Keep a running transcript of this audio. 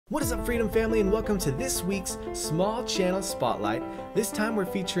What is up, Freedom Family, and welcome to this week's Small Channel Spotlight. This time we're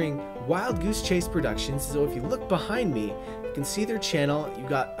featuring Wild Goose Chase Productions. So if you look behind me, you can see their channel. You've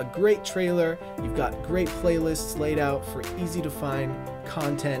got a great trailer, you've got great playlists laid out for easy to find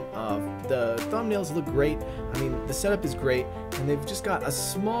content. The thumbnails look great. I mean, the setup is great, and they've just got a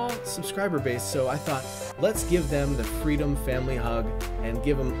small subscriber base, so I thought, let's give them the Freedom Family hug and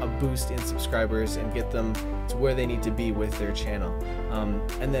give them a boost in subscribers and get them to where they need to be with their channel.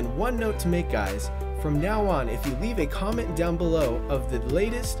 And then one note to make, guys, from now on, if you leave a comment down below of the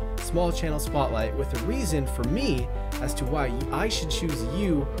latest Small Channel Spotlight with a reason for me as to why I should choose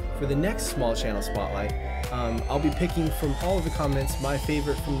you for the next Small Channel Spotlight, I'll be picking from all of the comments my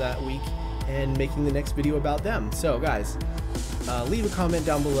favorite from that week and making the next video about them. So guys, leave a comment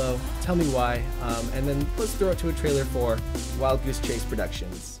down below, tell me why, and then let's throw it to a trailer for Wild Goose Chase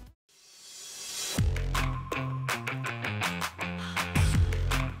Productions.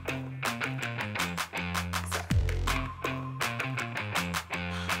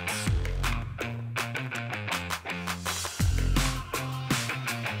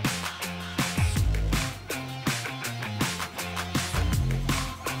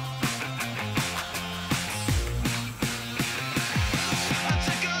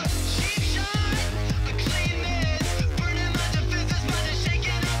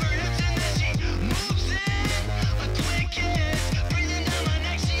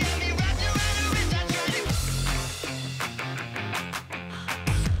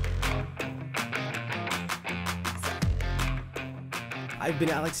 I've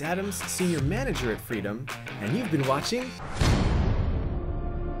been Alex Adams, Senior Manager at Freedom, and you've been watching...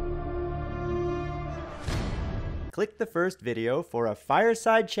 Click the first video for a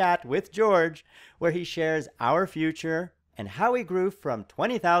fireside chat with George, where he shares our future and how he grew from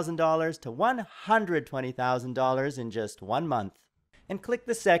 $20,000 to $120,000 in just 1 month. And click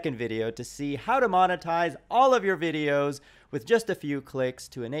the second video to see how to monetize all of your videos with just a few clicks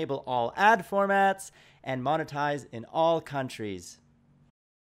to enable all ad formats and monetize in all countries.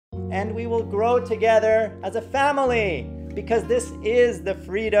 And we will grow together as a family, because this is the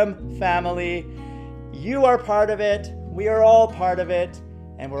Freedom Family. You are part of it, we are all part of it,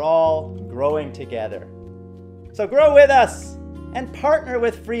 and we're all growing together. So grow with us and partner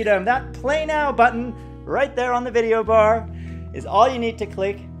with Freedom. That Play Now button right there on the video bar is all you need to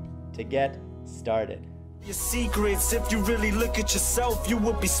click to get started. Your secrets, if you really look at yourself, you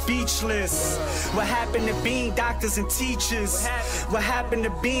would be speechless. What happened to being doctors and teachers? What happened to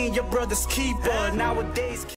being your brother's keeper? Nowadays